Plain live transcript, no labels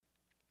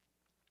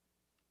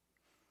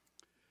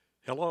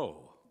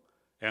Hello,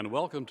 and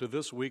welcome to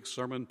this week's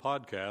sermon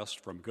podcast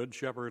from Good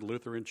Shepherd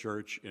Lutheran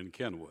Church in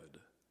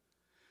Kenwood.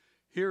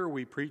 Here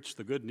we preach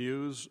the good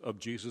news of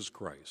Jesus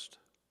Christ.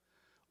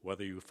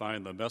 Whether you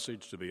find the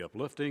message to be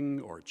uplifting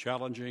or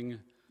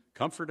challenging,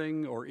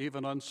 comforting or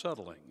even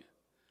unsettling,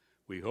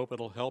 we hope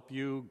it'll help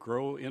you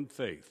grow in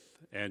faith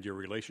and your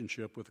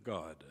relationship with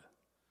God.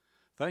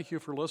 Thank you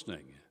for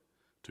listening.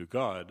 To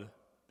God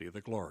be the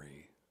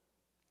glory.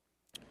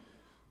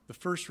 The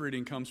first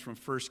reading comes from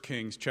 1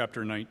 Kings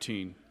chapter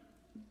 19.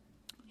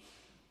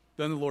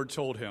 Then the Lord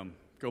told him,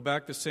 "Go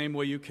back the same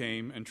way you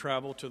came and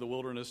travel to the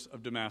wilderness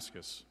of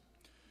Damascus.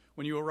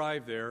 When you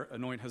arrive there,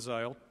 anoint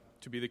Hazael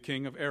to be the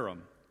king of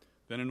Aram.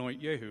 Then anoint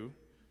Jehu,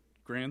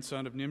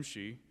 grandson of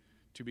Nimshi,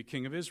 to be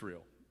king of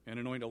Israel. And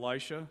anoint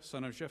Elisha,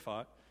 son of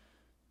Shaphat,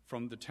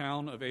 from the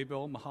town of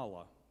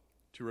Abel-Mahalah,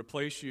 to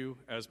replace you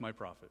as my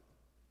prophet."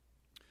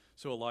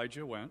 So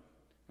Elijah went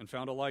and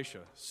found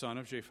Elisha, son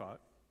of Shaphat,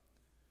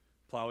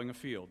 plowing a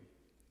field.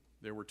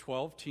 There were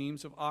 12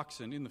 teams of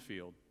oxen in the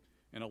field,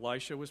 and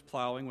Elisha was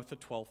plowing with the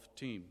 12th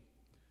team.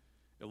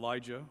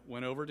 Elijah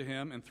went over to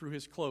him and threw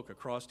his cloak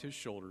across his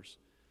shoulders,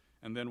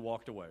 and then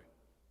walked away.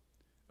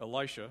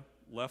 Elisha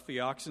left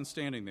the oxen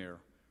standing there,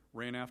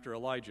 ran after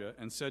Elijah,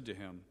 and said to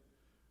him,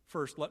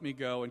 "First let me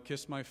go and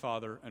kiss my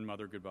father and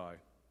mother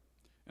goodbye,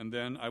 and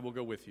then I will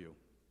go with you."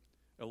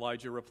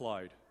 Elijah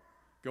replied,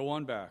 "Go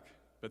on back,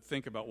 but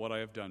think about what I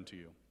have done to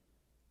you."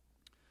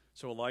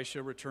 So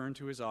Elisha returned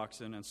to his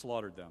oxen and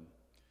slaughtered them.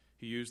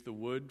 He used the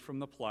wood from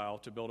the plow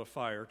to build a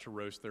fire to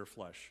roast their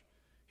flesh.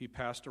 He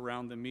passed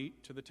around the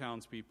meat to the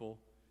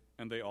townspeople,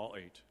 and they all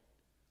ate.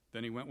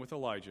 Then he went with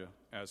Elijah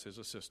as his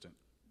assistant.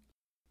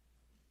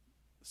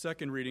 The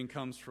second reading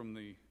comes from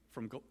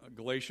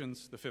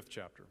Galatians, the 5th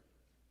chapter.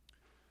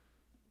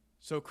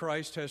 So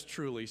Christ has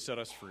truly set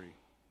us free.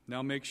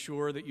 Now make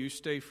sure that you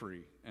stay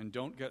free and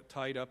don't get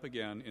tied up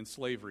again in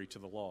slavery to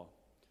the law.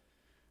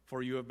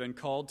 For you have been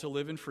called to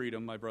live in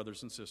freedom, my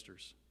brothers and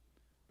sisters.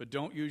 But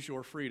don't use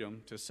your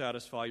freedom to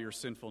satisfy your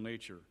sinful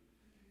nature.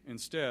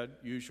 Instead,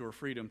 use your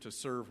freedom to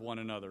serve one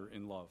another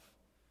in love.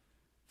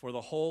 For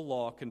the whole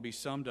law can be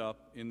summed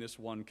up in this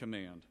one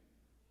command: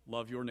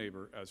 love your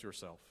neighbor as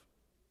yourself.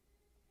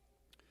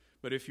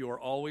 But if you are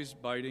always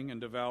biting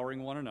and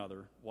devouring one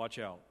another, watch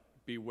out.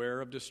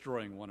 Beware of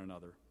destroying one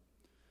another.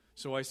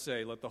 So I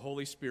say, let the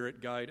Holy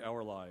Spirit guide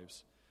our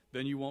lives.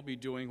 Then you won't be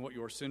doing what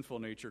your sinful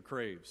nature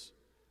craves.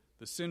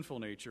 The sinful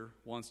nature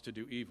wants to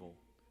do evil,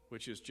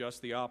 which is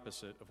just the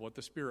opposite of what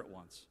the Spirit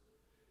wants.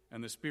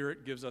 And the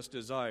Spirit gives us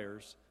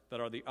desires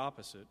that are the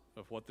opposite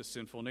of what the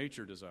sinful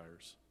nature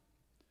desires.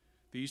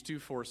 These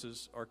two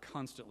forces are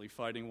constantly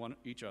fighting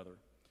each other,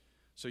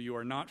 so you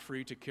are not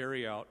free to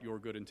carry out your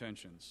good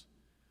intentions.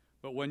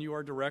 But when you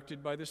are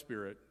directed by the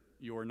Spirit,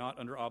 you are not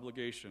under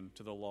obligation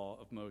to the law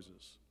of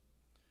Moses.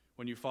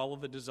 When you follow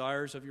the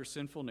desires of your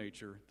sinful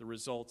nature, the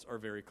results are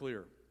very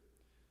clear: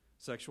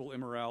 sexual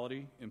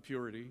immorality,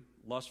 impurity,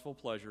 lustful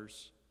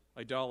pleasures,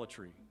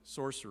 idolatry,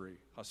 sorcery,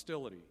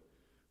 hostility,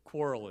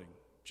 quarreling,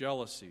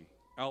 jealousy,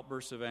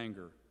 outbursts of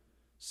anger,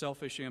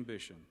 selfish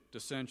ambition,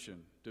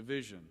 dissension,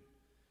 division,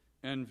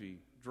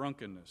 envy,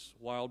 drunkenness,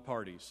 wild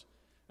parties,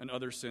 and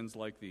other sins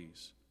like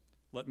these.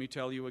 Let me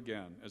tell you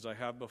again, as I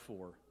have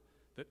before,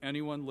 that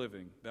anyone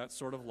living that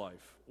sort of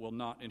life will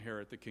not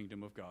inherit the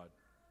kingdom of God.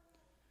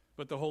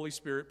 But the Holy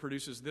Spirit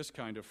produces this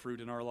kind of fruit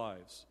in our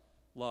lives: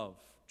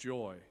 love,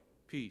 joy,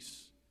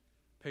 peace,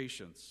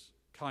 patience,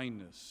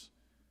 kindness,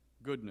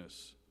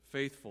 goodness,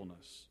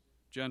 faithfulness,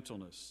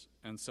 gentleness,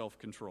 and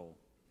self-control.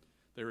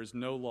 There is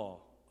no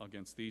law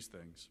against these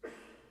things.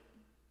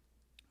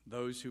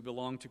 Those who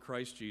belong to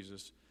Christ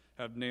Jesus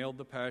have nailed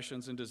the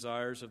passions and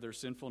desires of their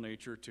sinful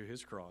nature to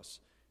his cross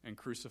and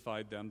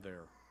crucified them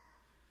there.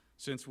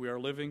 Since we are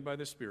living by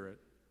the Spirit,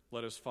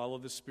 let us follow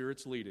the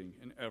Spirit's leading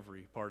in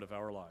every part of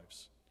our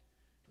lives.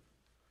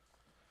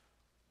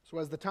 So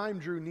as the time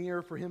drew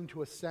near for him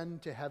to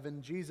ascend to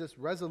heaven, Jesus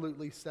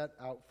resolutely set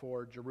out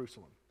for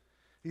Jerusalem.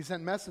 He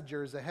sent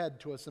messengers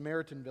ahead to a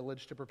Samaritan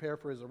village to prepare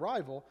for his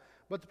arrival,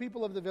 but the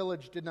people of the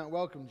village did not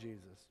welcome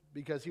Jesus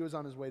because he was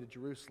on his way to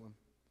Jerusalem.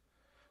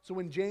 So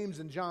when James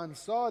and John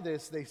saw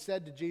this, they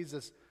said to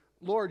Jesus,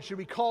 "Lord, should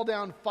we call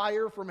down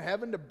fire from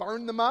heaven to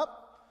burn them up?"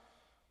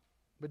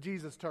 But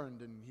Jesus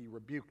turned and he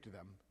rebuked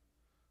them.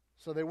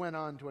 So they went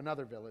on to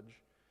another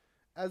village.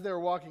 As they were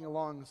walking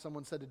along,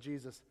 someone said to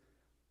Jesus,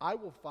 "I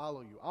will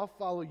follow you. I'll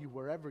follow you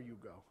wherever you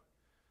go."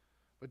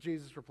 But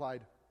Jesus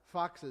replied,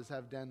 "Foxes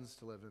have dens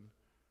to live in.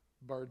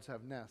 Birds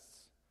have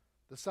nests.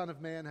 The Son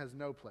of Man has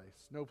no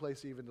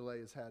place even to lay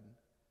his head."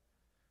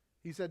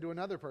 He said to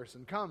another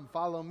person, "Come,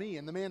 follow me."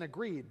 And the man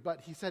agreed.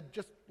 But he said,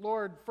 "Just,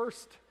 Lord,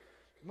 first,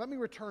 let me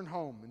return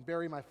home and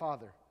bury my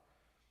father."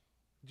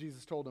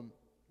 Jesus told him,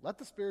 "Let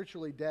the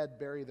spiritually dead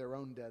bury their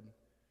own dead.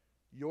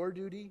 Your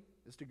duty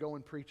is to go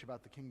and preach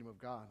about the kingdom of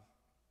God."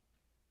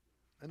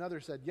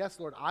 Another said, "Yes,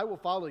 Lord, I will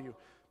follow you,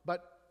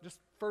 but just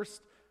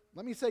first,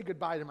 let me say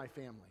goodbye to my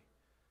family."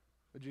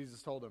 But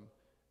Jesus told him,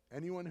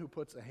 "Anyone who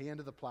puts a hand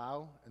to the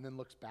plow and then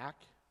looks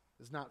back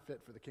is not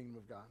fit for the kingdom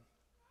of God."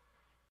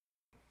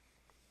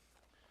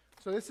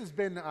 So this has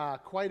been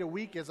quite a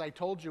week. As I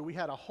told you, we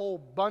had a whole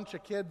bunch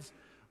of kids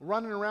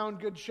running around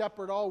Good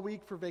Shepherd all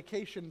week for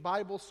Vacation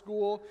Bible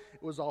School.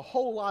 It was a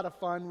whole lot of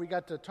fun. We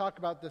got to talk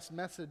about this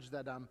message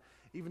that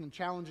even in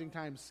challenging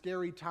times,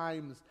 scary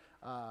times,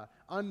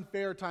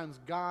 unfair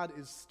times, God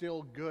is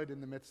still good in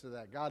the midst of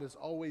that. God is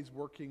always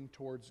working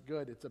towards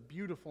good. It's a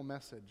beautiful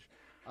message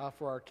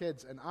for our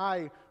kids. And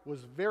I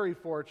was very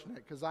fortunate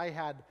because I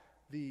had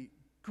the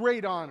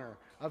great honor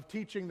of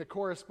teaching the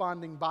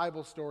corresponding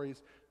Bible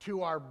stories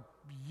to our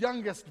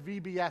youngest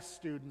VBS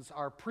students,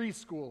 our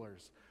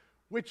preschoolers,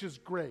 which is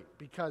great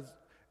because,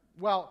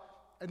 well,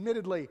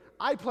 admittedly,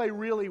 I play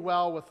really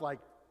well with like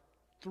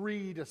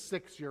 3 to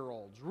 6 year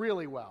olds,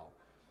 really well.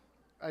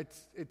 I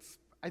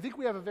think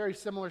we have a very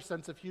similar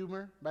sense of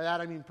humor. By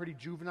that I mean pretty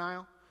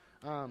juvenile.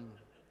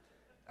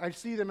 I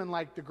see them in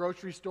like the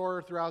grocery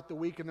store throughout the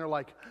week and they're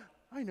like,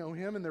 I know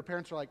him, and their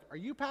parents are like, are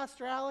you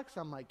Pastor Alex?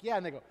 I'm like, yeah,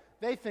 and they go,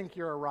 they think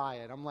you're a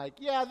riot. I'm like,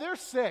 yeah, they're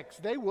 6.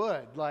 They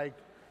would. Like,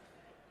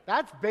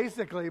 that's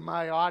basically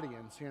my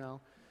audience, you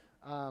know.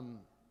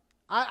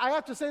 I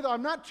have to say, though,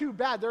 I'm not too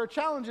bad. There are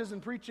challenges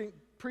in preaching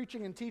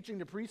and teaching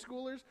to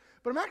preschoolers,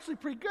 but I'm actually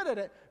pretty good at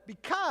it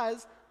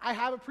because I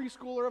have a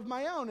preschooler of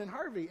my own in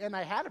Harvey, and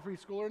I had a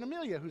preschooler in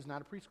Amelia who's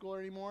not a preschooler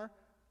anymore.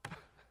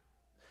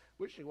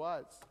 Wish she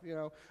was, you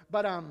know.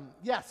 But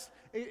yes,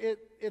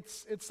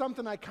 it's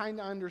something I kind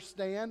of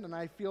understand, and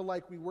I feel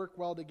like we work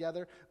well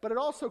together. But it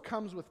also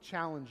comes with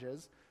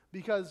challenges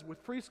because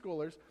with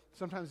preschoolers,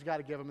 sometimes you got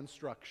to give them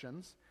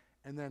instructions,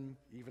 and then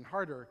even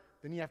harder,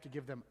 then you have to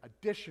give them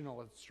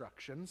additional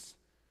instructions.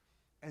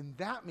 And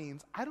that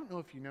means, I don't know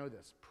if you know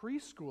this,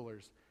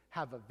 preschoolers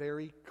have a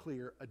very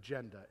clear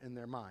agenda in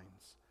their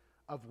minds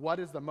of what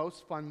is the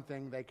most fun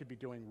thing they could be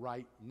doing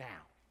right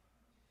now.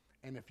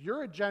 And if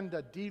your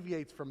agenda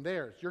deviates from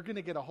theirs, you're going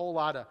to get a whole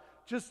lot of,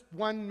 just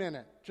 1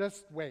 minute,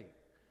 just wait,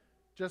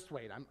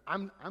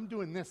 I'm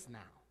doing this now.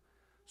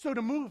 So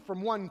to move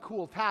from one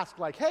cool task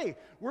like, hey,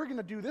 we're going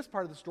to do this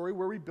part of the story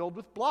where we build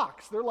with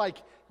blocks. They're like,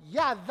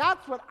 yeah,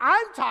 that's what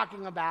I'm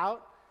talking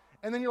about.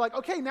 And then you're like,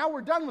 okay, now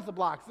we're done with the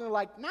blocks. And they're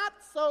like, not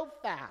so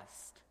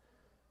fast.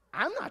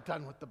 I'm not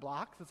done with the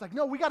blocks. It's like,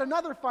 no, we got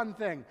another fun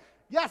thing.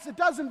 Yes, it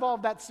does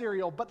involve that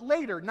cereal, but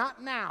later,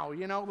 not now,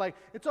 you know? Like,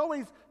 it's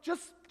always,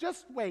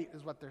 just wait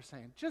is what they're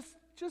saying.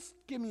 Just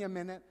give me a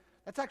minute.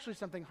 That's actually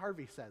something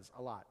Harvey says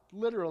a lot.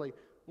 Literally,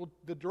 well,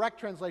 the direct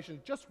translation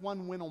is just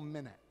 1 little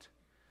minute,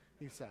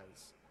 he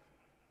says.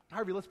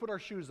 Harvey, let's put our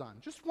shoes on.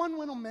 Just 1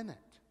 little minute.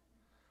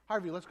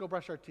 Harvey, let's go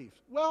brush our teeth.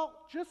 Well,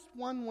 just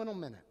 1 little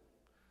minute.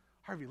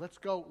 Harvey, let's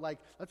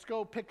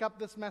go pick up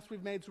this mess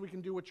we've made so we can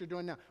do what you're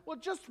doing now. Well,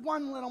 just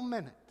 1 little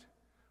minute.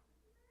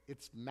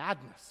 It's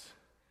madness.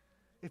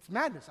 It's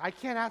madness. I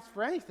can't ask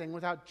for anything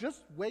without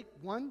just wait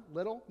 1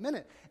 little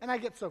minute. And I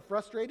get so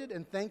frustrated,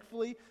 and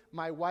thankfully,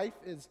 my wife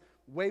is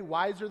way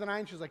wiser than I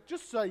am. She's like,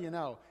 just so you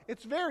know,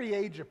 it's very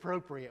age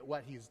appropriate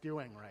what he's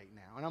doing right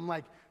now. And I'm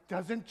like,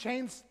 doesn't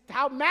change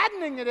how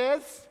maddening it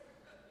is.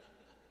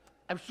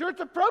 I'm sure it's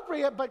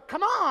appropriate, but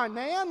come on,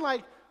 man.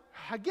 Like,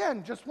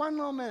 again, just 1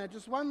 little minute,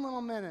 just 1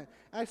 little minute.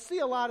 And I see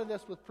a lot of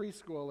this with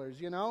preschoolers,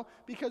 you know,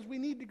 because we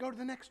need to go to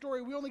the next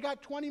story. We only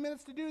got 20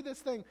 minutes to do this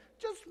thing.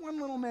 Just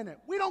 1 little minute.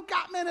 We don't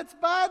got minutes,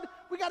 bud.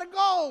 We got to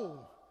go.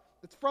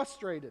 It's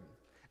frustrated.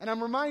 And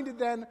I'm reminded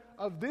then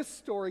of this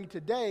story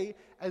today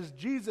as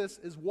Jesus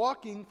is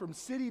walking from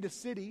city to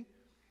city,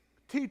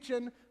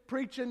 teaching,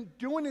 preaching,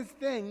 doing his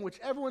thing, which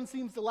everyone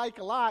seems to like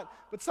a lot.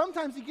 But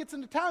sometimes he gets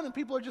into town and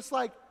people are just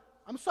like,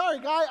 I'm sorry,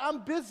 guy,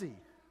 I'm busy.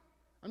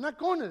 I'm not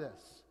going to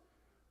this.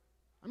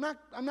 I'm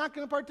not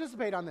going to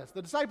participate on this.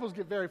 The disciples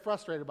get very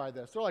frustrated by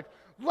this. They're like,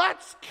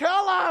 let's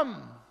kill him.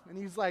 And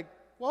he's like,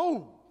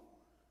 whoa,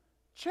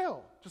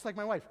 chill. Just like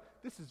my wife.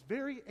 This is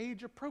very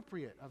age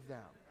appropriate of them.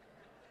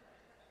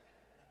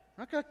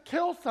 I'm not going to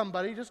kill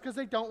somebody just because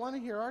they don't want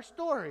to hear our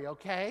story,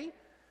 okay?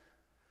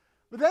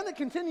 But then it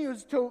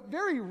continues to a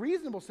very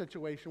reasonable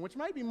situation, which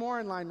might be more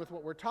in line with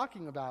what we're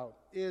talking about,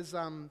 is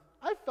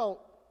I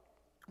felt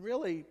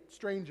really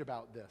strange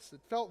about this.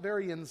 It felt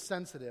very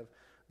insensitive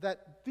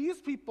that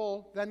these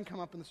people then come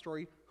up in the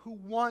story who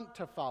want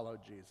to follow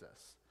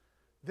Jesus.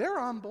 They're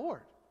on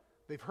board.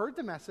 They've heard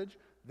the message.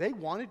 They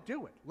want to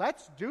do it.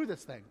 Let's do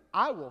this thing.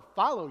 I will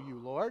follow you,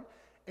 Lord.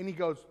 And he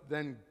goes,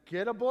 then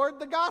get aboard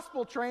the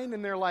gospel train.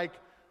 And they're like,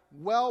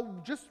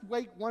 well, just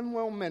wait 1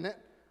 little minute.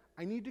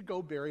 I need to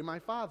go bury my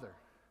father.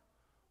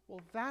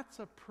 Well, that's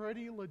a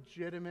pretty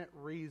legitimate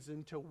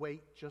reason to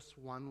wait just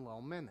 1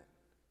 little minute.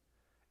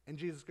 And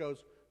Jesus goes,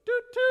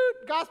 toot,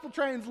 toot, gospel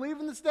train's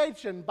leaving the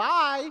station,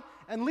 bye,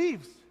 and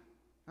leaves.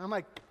 And I'm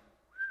like,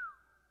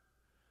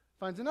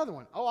 finds another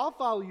one. Oh, I'll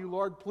follow you,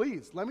 Lord,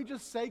 please. Let me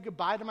just say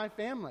goodbye to my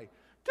family.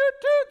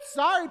 Toot, toot,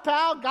 sorry,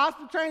 pal,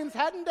 gospel train's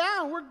heading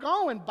down, we're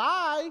going,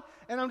 bye.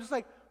 And I'm just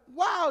like,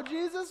 wow,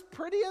 Jesus,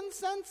 pretty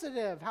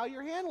insensitive how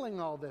you're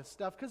handling all this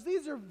stuff, because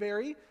these are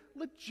very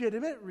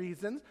legitimate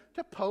reasons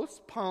to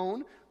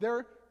postpone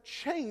their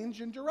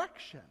change in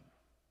direction.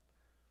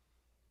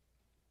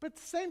 But at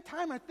the same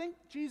time, I think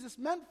Jesus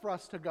meant for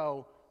us to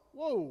go,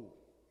 whoa,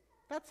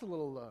 that's a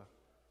little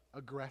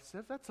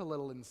aggressive. That's a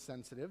little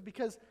insensitive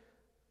because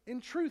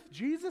in truth,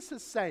 Jesus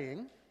is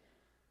saying,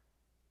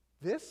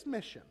 this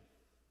mission,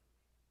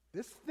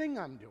 this thing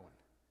I'm doing,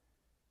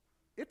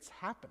 it's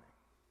happening.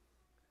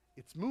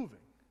 It's moving.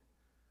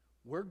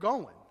 We're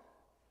going.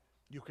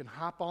 You can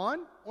hop on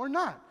or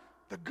not.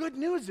 The good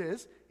news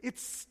is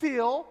it's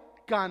still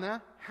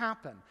gonna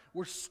happen.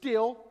 We're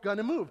still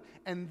gonna move.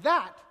 And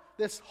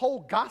this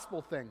whole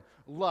gospel thing,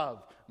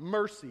 love,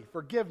 mercy,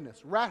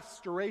 forgiveness,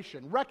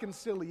 restoration,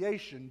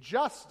 reconciliation,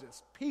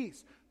 justice,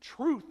 peace,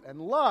 truth,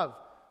 and love,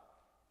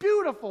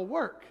 beautiful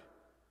work.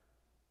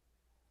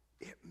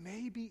 It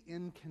may be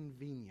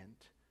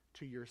inconvenient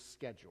to your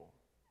schedule.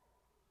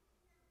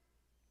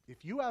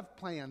 If you have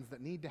plans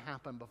that need to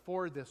happen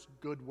before this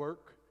good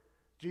work,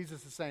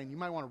 Jesus is saying you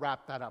might want to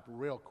wrap that up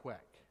real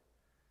quick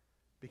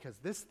because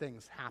this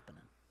thing's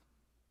happening.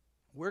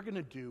 We're going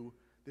to do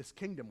this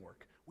kingdom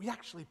work. We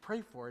actually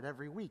pray for it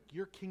every week.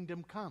 Your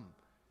kingdom come.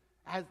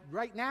 As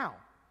right now,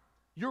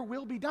 your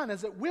will be done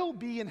as it will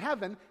be in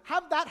heaven.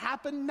 Have that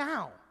happen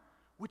now,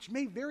 which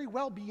may very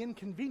well be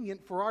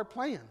inconvenient for our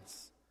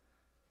plans.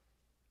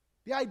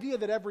 The idea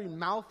that every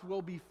mouth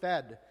will be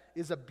fed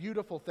is a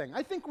beautiful thing.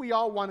 I think we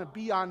all want to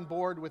be on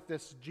board with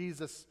this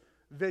Jesus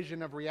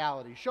vision of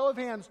reality. Show of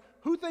hands,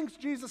 who thinks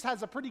Jesus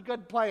has a pretty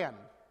good plan?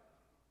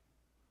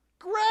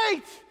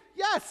 Great!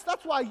 Yes,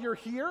 that's why you're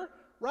here,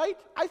 right?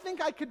 I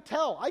think I could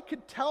tell. I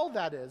could tell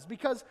that is,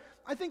 because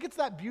I think it's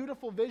that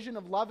beautiful vision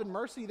of love and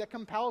mercy that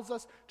compels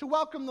us to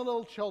welcome the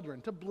little children,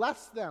 to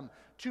bless them,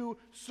 to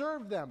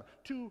serve them,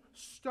 to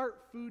start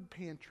food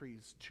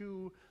pantries,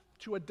 to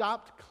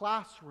adopt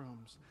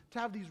classrooms, to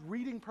have these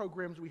reading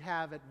programs we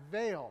have at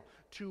Vail,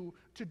 to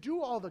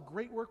do all the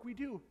great work we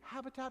do.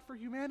 Habitat for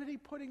Humanity,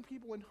 putting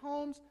people in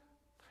homes.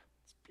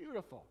 It's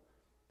beautiful.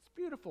 It's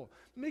beautiful.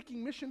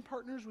 Making mission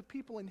partners with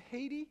people in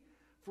Haiti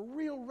for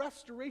real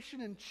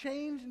restoration and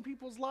change in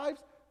people's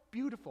lives.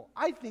 Beautiful.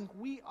 I think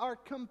we are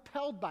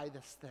compelled by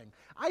this thing.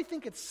 I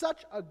think it's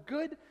such a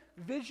good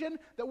vision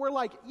that we're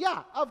like,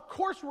 yeah, of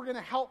course we're going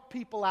to help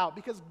people out,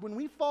 because when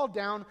we fall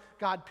down,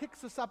 God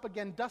picks us up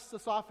again, dusts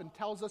us off, and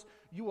tells us,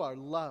 you are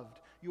loved,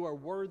 you are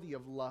worthy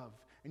of love,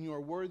 and you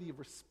are worthy of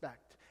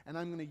respect, and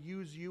I'm going to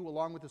use you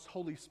along with this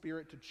Holy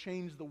Spirit to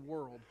change the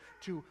world,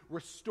 to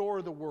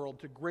restore the world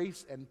to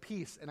grace and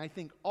peace. And I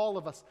think all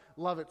of us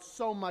love it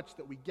so much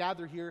that we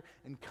gather here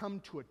and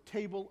come to a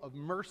table of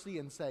mercy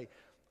and say,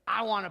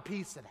 I want a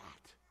piece of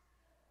that.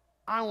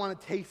 I want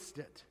to taste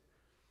it.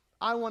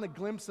 I want a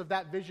glimpse of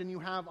that vision you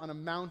have on a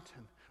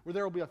mountain where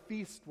there will be a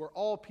feast where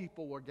all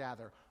people will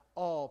gather,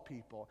 all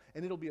people.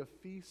 And it'll be a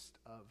feast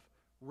of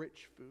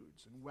rich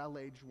foods and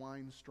well-aged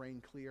wine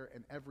strained clear,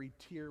 and every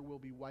tear will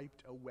be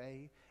wiped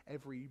away,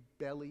 every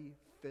belly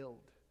filled.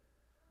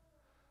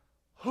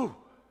 Whew.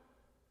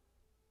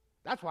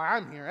 That's why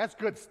I'm here. That's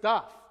good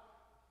stuff.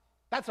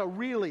 That's a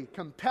really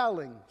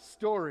compelling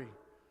story.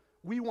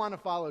 We want to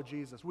follow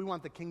Jesus. We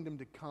want the kingdom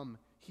to come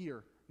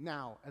here,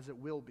 now, as it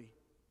will be.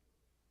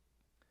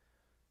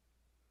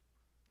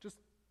 Just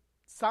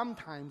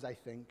sometimes I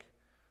think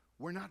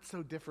we're not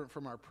so different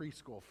from our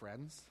preschool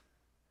friends.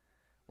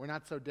 We're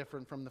not so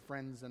different from the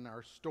friends in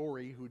our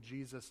story who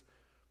Jesus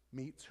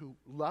meets who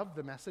love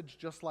the message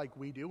just like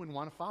we do and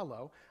want to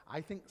follow.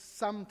 I think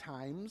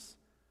sometimes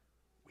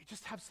we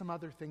just have some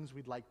other things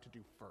we'd like to do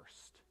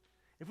first.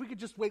 If we could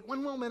just wait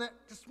one more minute,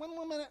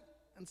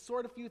 and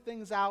sort a few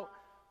things out,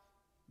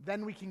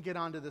 then we can get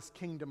onto this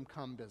kingdom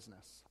come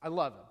business. I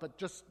love it, but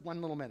just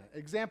one little minute.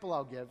 Example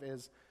I'll give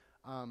is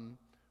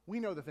we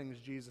know the things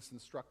Jesus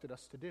instructed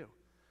us to do,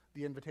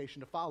 the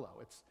invitation to follow.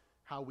 It's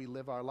how we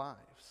live our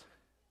lives.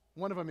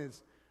 One of them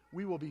is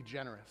we will be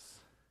generous.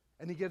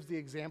 And he gives the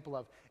example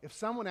of if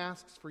someone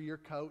asks for your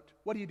coat,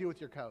 what do you do with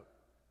your coat?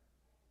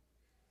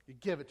 You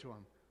give it to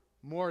them.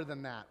 More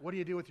than that, what do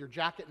you do with your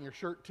jacket and your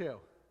shirt too?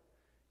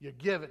 You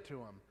give it to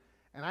them.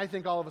 And I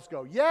think all of us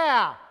go,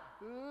 yeah!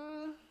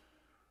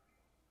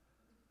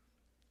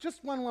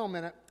 Just one little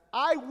minute.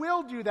 I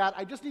will do that.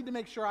 I just need to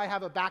make sure I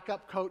have a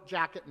backup coat,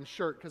 jacket, and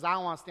shirt because I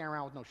don't want to stand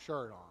around with no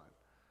shirt on.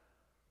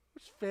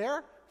 Which is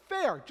fair.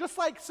 Fair. Just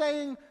like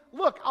saying,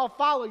 look, I'll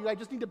follow you. I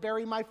just need to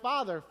bury my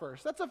father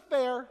first. That's a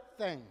fair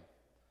thing.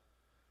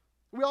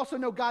 We also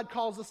know God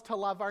calls us to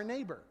love our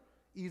neighbor.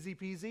 Easy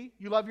peasy.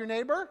 You love your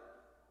neighbor?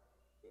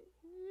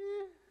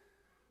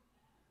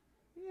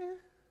 Yeah.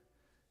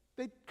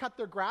 They cut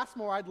their grass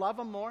more, I'd love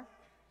them more.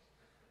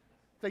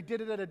 If they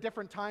did it at a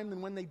different time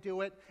than when they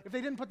do it. If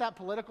they didn't put that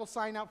political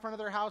sign out front of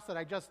their house that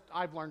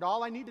I've learned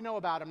all I need to know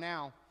about them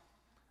now.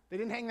 They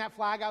didn't hang that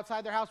flag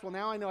outside their house. Well,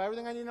 now I know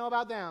everything I need to know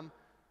about them.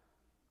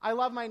 I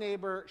love my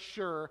neighbor,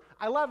 sure.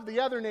 I love the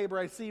other neighbor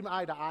I see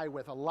eye to eye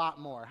with a lot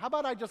more. How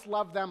about I just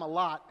love them a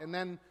lot, and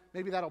then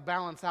maybe that'll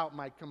balance out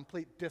my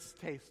complete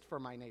distaste for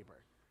my neighbor.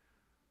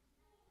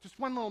 Just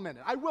one little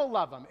minute. I will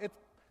love them.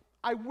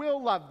 I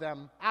will love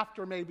them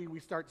after maybe we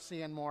start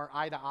seeing more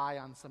eye to eye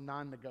on some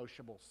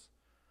non-negotiables.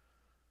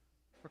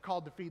 We're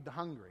called to feed the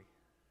hungry.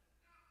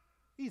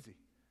 Easy.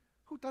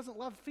 Who doesn't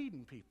love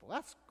feeding people?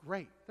 That's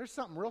great. There's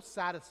something real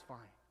satisfying.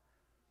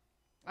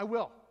 I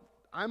will.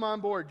 I'm on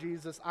board,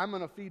 Jesus. I'm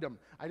going to feed them.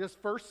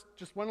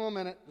 Just one little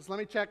minute, just let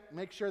me check,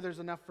 make sure there's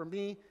enough for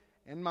me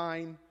and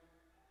mine.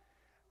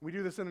 We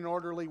do this in an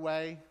orderly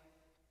way.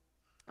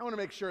 I want to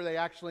make sure they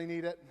actually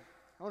need it.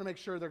 I want to make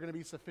sure they're going to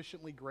be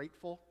sufficiently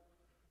grateful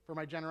for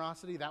my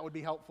generosity. That would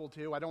be helpful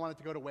too. I don't want it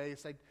to go to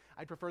waste.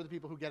 I'd prefer the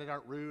people who get it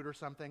aren't rude or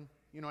something.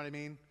 You know what I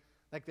mean?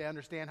 Like they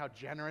understand how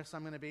generous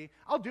I'm going to be.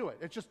 I'll do it.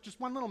 It's just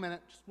one little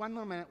minute. Just one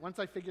little minute. Once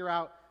I figure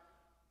out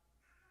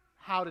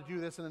how to do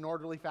this in an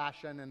orderly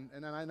fashion, and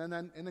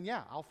then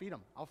yeah, I'll feed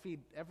them. I'll feed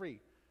every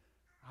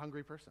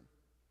hungry person.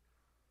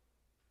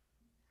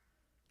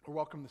 Or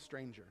welcome the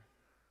stranger.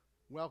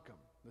 Welcome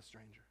the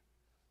stranger.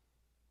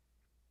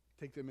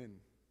 Take them in.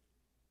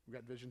 We've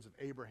got visions of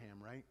Abraham,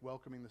 right?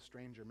 Welcoming the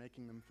stranger,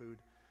 making them food.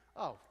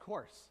 Oh, of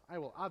course. I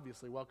will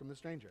obviously welcome the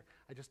stranger.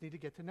 I just need to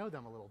get to know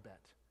them a little bit.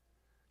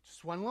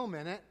 Just one little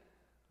minute.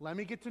 Let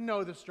me get to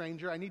know the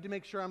stranger. I need to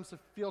make sure I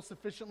feel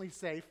sufficiently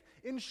safe.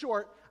 In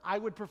short, I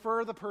would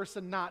prefer the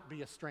person not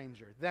be a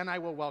stranger. Then I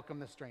will welcome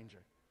the stranger.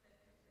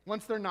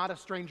 Once they're not a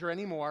stranger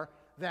anymore,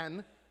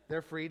 then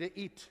they're free to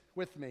eat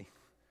with me.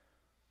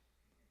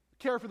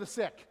 Care for the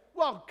sick.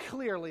 Well,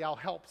 clearly I'll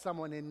help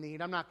someone in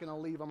need. I'm not going to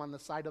leave them on the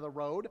side of the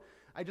road.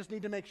 I just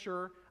need to make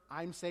sure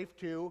I'm safe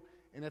too,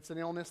 and it's an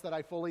illness that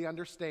I fully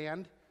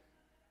understand,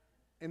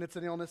 and it's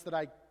an illness that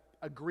I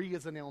agree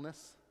is an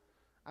illness.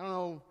 I don't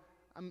know,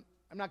 I'm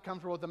not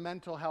comfortable with the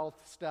mental health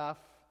stuff.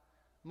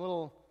 I'm a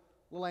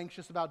little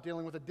anxious about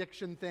dealing with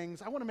addiction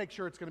things. I want to make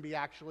sure it's going to be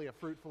actually a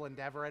fruitful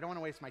endeavor. I don't want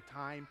to waste my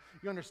time.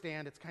 You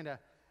understand, it's kind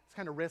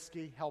of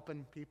risky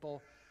helping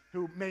people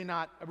who may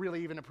not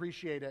really even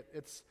appreciate it.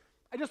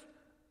 I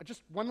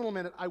just one little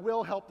minute, I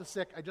will help the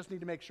sick. I just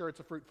need to make sure it's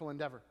a fruitful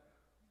endeavor.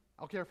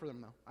 I'll care for them,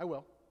 though. I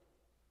will.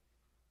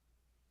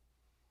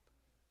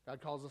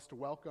 God calls us to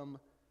welcome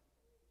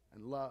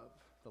and love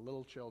the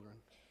little children.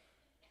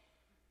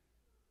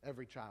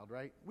 Every child,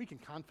 right? We can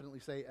confidently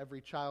say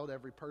every child,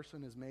 every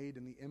person is made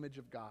in the image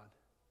of God,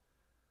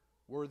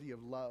 worthy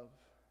of love,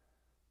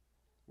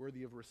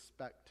 worthy of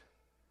respect.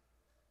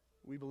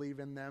 We believe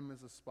in them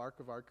as a spark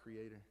of our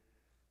Creator,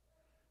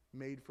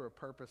 made for a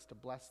purpose to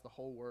bless the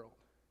whole world.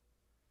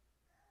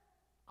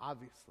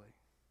 Obviously,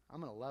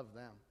 I'm going to love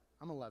them.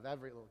 I'm going to love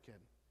every little kid,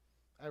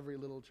 every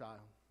little child.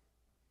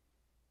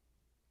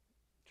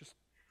 Just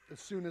as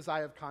soon as I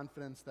have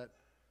confidence that,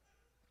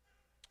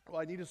 well,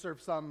 I need to serve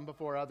some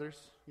before others,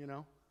 you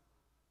know.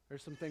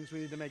 There's some things we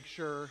need to make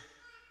sure.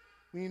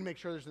 We need to make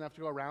sure there's enough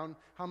to go around.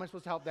 How am I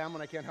supposed to help them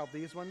when I can't help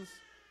these ones?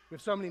 We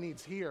have so many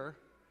needs here.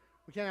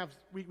 We can't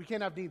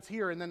have needs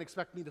here and then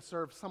expect me to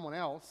serve someone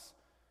else.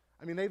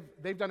 I mean,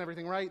 they've done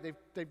everything right.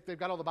 They've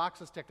got all the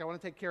boxes ticked. I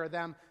want to take care of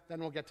them,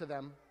 then we'll get to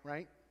them,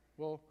 right?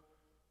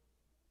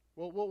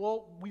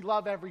 We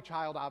love every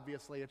child,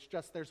 obviously. It's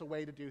just there's a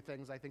way to do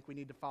things I think we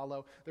need to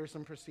follow. There's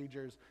some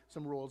procedures,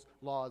 some rules,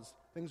 laws,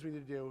 things we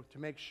need to do to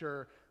make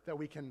sure that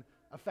we can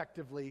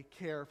effectively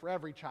care for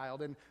every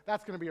child. And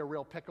that's going to be a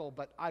real pickle,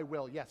 but I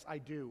will. Yes, I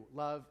do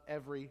love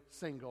every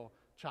single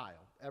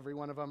child. Every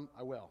one of them,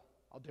 I will.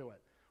 I'll do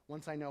it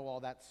once I know all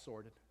that's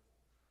sorted.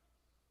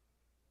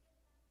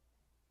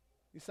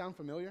 You sound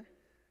familiar?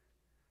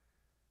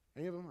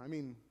 Any of them? I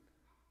mean,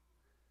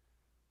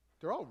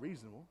 they're all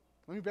reasonable.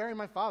 Let me bury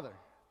my father.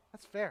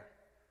 That's fair.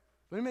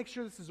 Let me make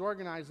sure this is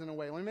organized in a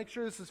way. Let me make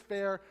sure this is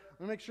fair.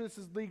 Let me make sure this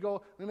is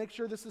legal. Let me make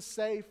sure this is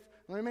safe.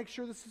 Let me make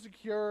sure this is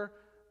secure.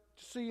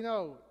 Just so you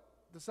know,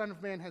 the Son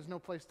of Man has no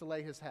place to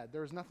lay his head.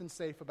 There is nothing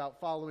safe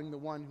about following the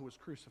one who was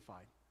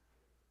crucified.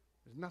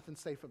 There's nothing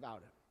safe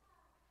about it.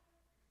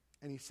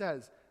 And he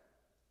says,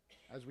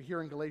 as we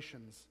hear in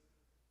Galatians,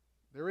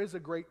 there is a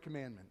great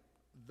commandment,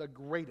 the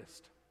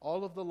greatest.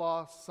 All of the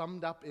law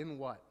summed up in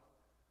what?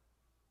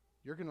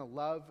 You're going to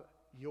love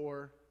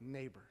your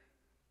neighbor.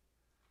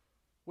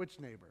 Which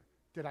neighbor?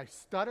 Did I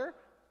stutter?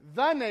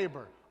 The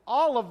neighbor.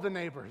 All of the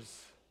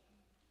neighbors.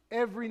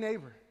 Every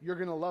neighbor. You're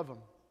going to love them.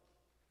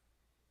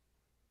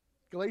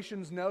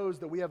 Galatians knows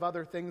that we have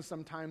other things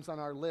sometimes on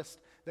our list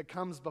that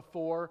comes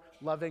before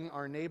loving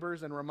our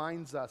neighbors and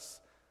reminds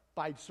us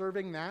by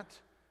serving that,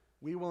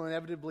 we will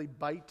inevitably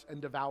bite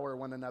and devour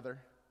one another.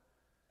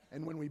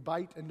 And when we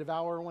bite and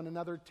devour one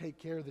another, take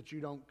care that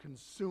you don't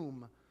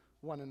consume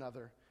one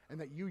another and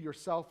that you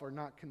yourself are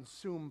not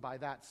consumed by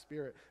that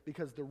spirit,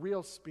 because the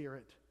real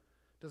spirit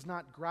does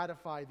not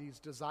gratify these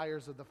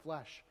desires of the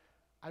flesh.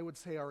 I would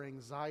say our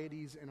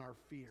anxieties and our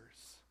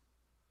fears.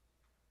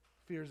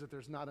 Fears that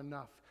there's not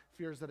enough.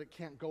 Fears that it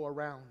can't go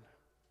around.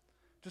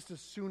 Just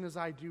as soon as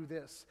I do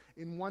this,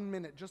 in 1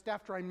 minute, just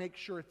after I make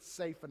sure it's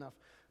safe enough,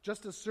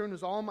 just as soon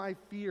as all my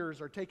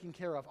fears are taken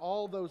care of,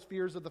 all those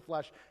fears of the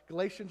flesh,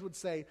 Galatians would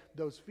say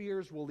those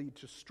fears will lead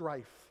to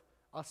strife,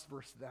 us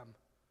versus them.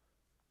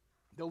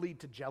 They'll lead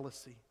to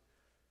jealousy.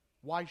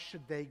 Why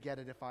should they get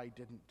it if I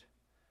didn't?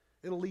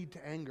 It'll lead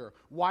to anger.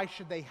 Why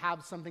should they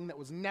have something that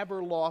was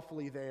never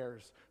lawfully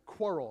theirs?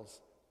 Quarrels.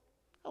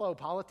 Hello,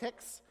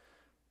 politics.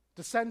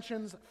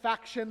 Dissensions,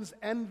 factions,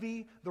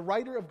 envy. The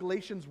writer of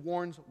Galatians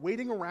warns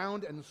waiting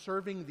around and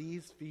serving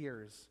these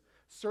fears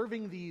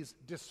serving these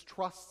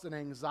distrusts and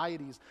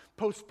anxieties,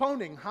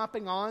 postponing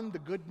hopping on the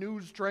good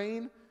news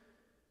train.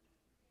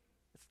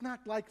 It's not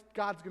like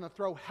God's going to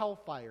throw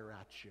hellfire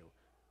at you.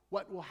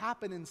 What will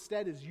happen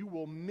instead is you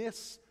will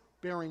miss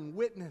bearing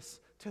witness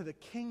to the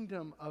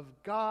kingdom of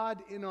God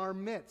in our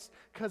midst,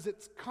 because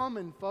it's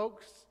coming,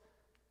 folks.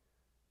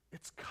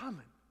 It's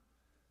coming.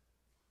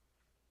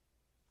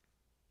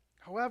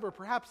 However,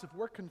 perhaps if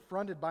we're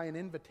confronted by an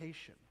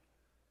invitation,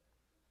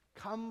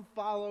 come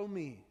follow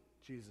me,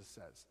 Jesus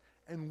says,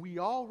 and we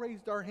all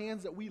raised our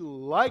hands that we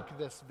like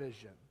this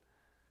vision.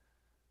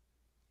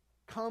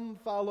 Come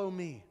follow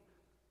me.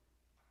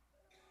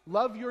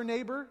 Love your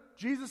neighbor.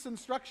 Jesus'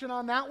 instruction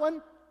on that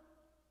one,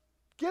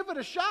 give it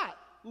a shot.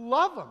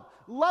 Love them.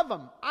 Love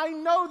them. I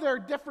know they're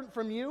different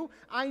from you.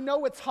 I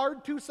know it's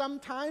hard to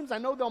sometimes. I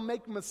know they'll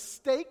make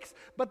mistakes.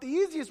 But the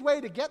easiest way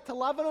to get to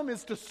loving them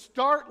is to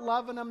start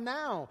loving them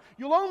now.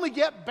 You'll only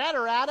get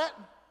better at it.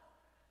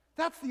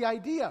 That's the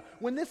idea.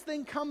 When this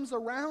thing comes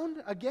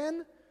around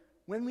again,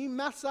 when we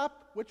mess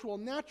up, which will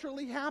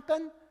naturally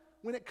happen,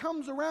 when it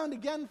comes around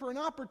again for an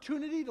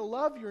opportunity to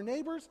love your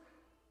neighbors,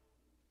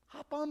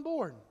 hop on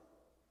board.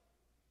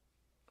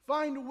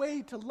 Find a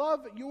way to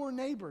love your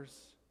neighbors.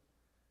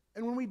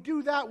 And when we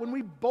do that, when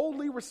we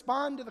boldly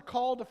respond to the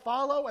call to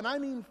follow, and I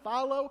mean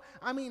follow,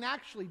 I mean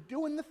actually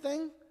doing the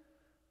thing,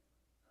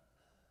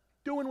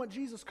 doing what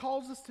Jesus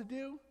calls us to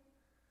do,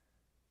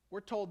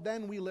 we're told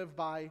then we live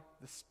by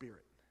the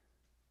Spirit.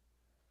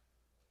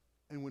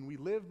 And when we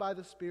live by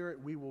the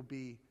Spirit, we will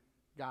be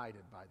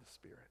guided by the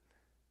Spirit.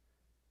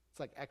 It's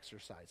like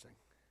exercising.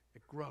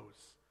 It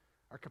grows.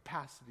 Our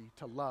capacity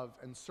to love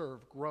and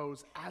serve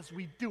grows as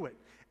we do it,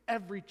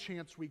 every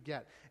chance we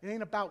get. It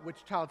ain't about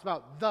which child. It's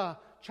about the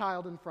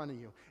child in front of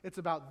you. It's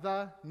about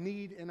the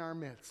need in our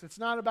midst. It's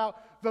not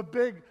about the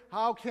big,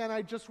 how can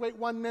I just wait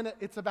 1 minute?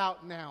 It's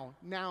about now.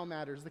 Now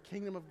matters. The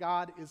kingdom of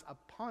God is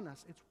upon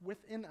us. It's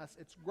within us.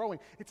 It's growing.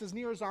 It's as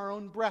near as our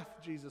own breath,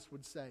 Jesus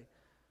would say.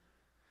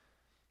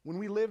 When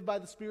we live by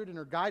the Spirit and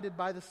are guided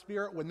by the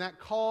Spirit, when that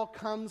call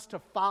comes to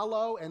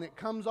follow, and it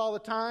comes all the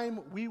time,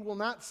 we will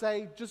not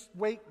say, just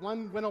wait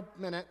 1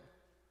 minute.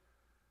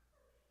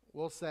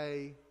 We'll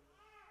say,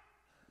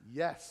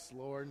 yes,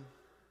 Lord,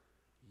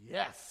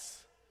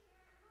 yes.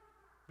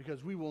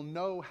 Because we will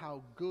know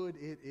how good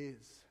it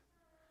is.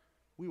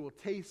 We will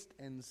taste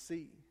and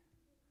see.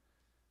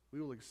 We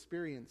will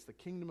experience the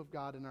kingdom of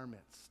God in our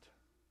midst.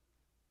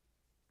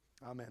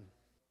 Amen.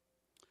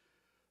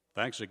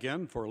 Thanks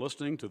again for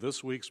listening to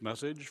this week's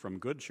message from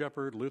Good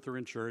Shepherd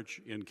Lutheran Church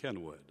in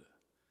Kenwood.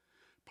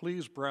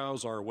 Please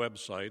browse our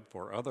website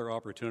for other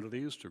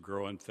opportunities to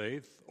grow in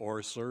faith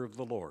or serve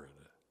the Lord.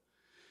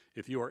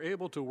 If you are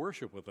able to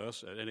worship with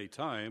us at any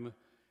time,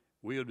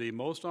 we would be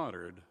most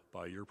honored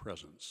by your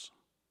presence.